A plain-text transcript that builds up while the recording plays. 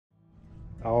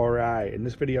right, in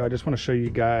this video I just want to show you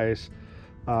guys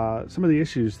some of the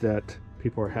issues that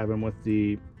people are having with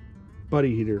the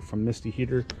buddy heater from Misty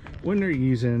Heater when they're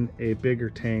using a bigger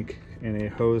tank and a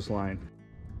hose line.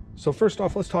 So first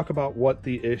off, let's talk about what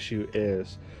the issue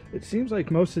is. It seems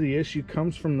like most of the issue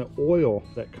comes from the oil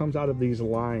that comes out of these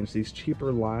lines, these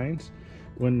cheaper lines,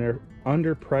 when they're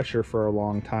under pressure for a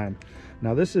long time.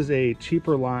 Now this is a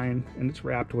cheaper line and it's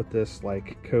wrapped with this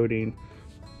like coating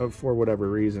for whatever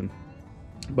reason.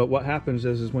 But what happens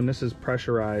is when this is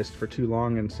pressurized for too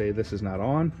long and say this is not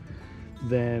on,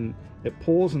 then it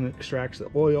pulls and extracts the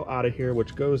oil out of here,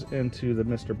 which goes into the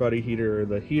Mr. Buddy heater or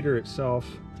the heater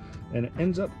itself, and it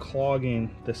ends up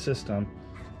clogging the system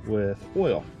with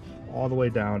oil all the way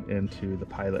down into the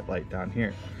pilot light down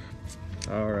here.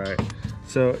 All right,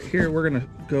 so here we're gonna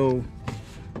go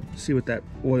see what that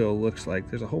oil looks like.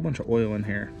 There's a whole bunch of oil in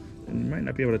here, and you might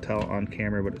not be able to tell on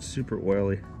camera, but it's super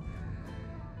oily.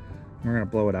 We're gonna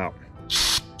blow it out.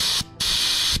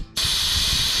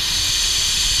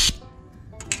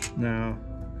 Now,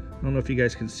 I don't know if you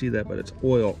guys can see that, but it's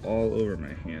oil all over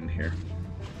my hand here.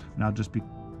 Now just be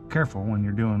careful when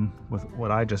you're doing with what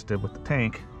I just did with the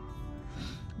tank,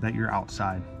 that you're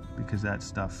outside, because that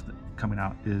stuff coming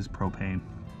out is propane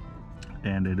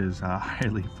and it is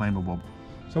highly flammable.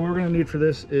 So what we're gonna need for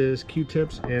this is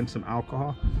Q-tips and some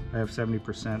alcohol. I have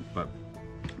 70%, but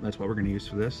that's what we're gonna use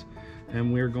for this.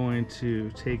 And we're going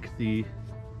to take the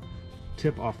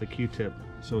tip off the Q-tip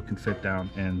so it can fit down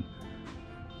and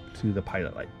to the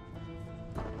pilot light.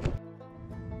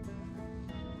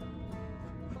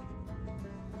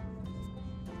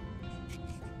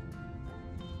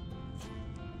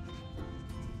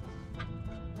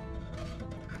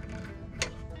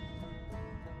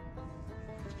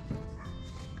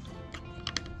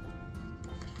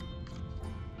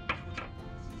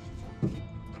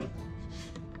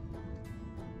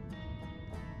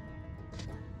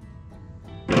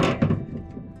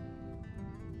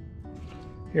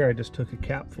 Here I just took a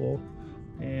cap full,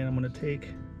 and I'm going to take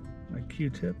my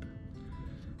Q-tip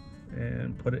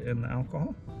and put it in the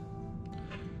alcohol.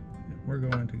 And we're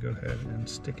going to go ahead and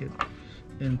stick it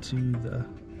into the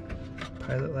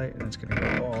pilot light, and it's going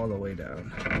to go all the way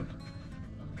down.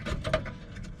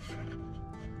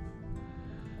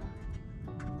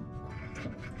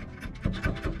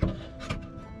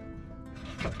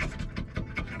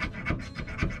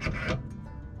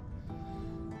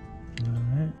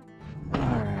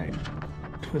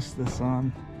 Twist this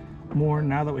on more.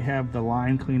 Now that we have the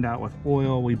line cleaned out with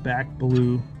oil, we back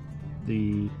blew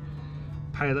the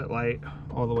pilot light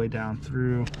all the way down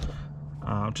through,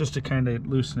 just to kind of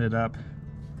loosen it up.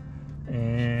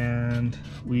 And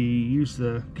we use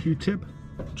the Q-tip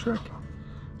trick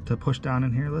to push down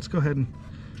in here. Let's go ahead and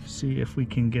see if we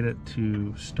can get it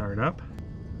to start up.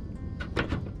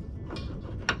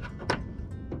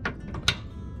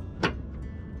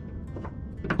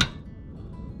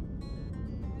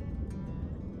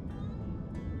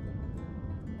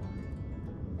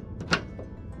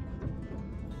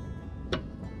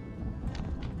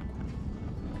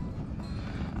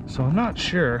 So I'm not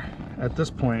sure at this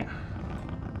point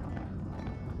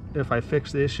if I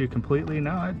fix the issue completely.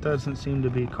 Now it doesn't seem to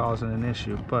be causing an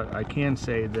issue, but I can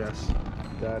say this,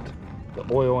 that the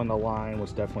oil in the line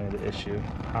was definitely the issue.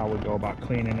 How we go about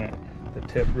cleaning it, the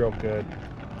tip real good,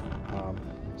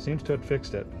 seems to have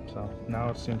fixed it. So now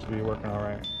it seems to be working all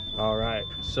right. All right,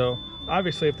 so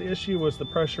obviously if the issue was the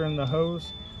pressure in the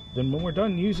hose, then when we're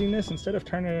done using this, instead of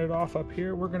turning it off up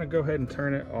here, we're gonna go ahead and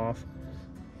turn it off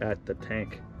at the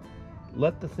tank.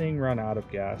 Let the thing run out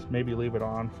of gas, maybe leave it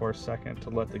on for a second to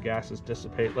let the gases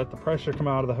dissipate, let the pressure come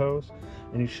out of the hose,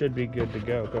 and you should be good to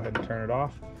go. Go ahead and turn it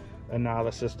off, and now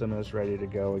the system is ready to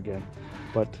go again.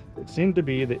 But it seemed to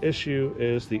be the issue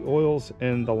is the oils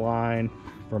in the line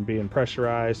from being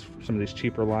pressurized, some of these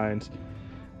cheaper lines,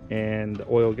 and the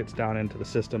oil gets down into the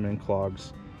system and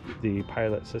clogs the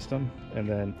pilot system and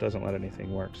then doesn't let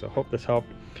anything work. So hope this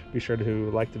helped. Be sure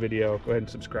to like the video, go ahead and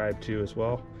subscribe too as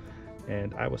well.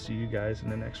 And I will see you guys in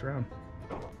the next round.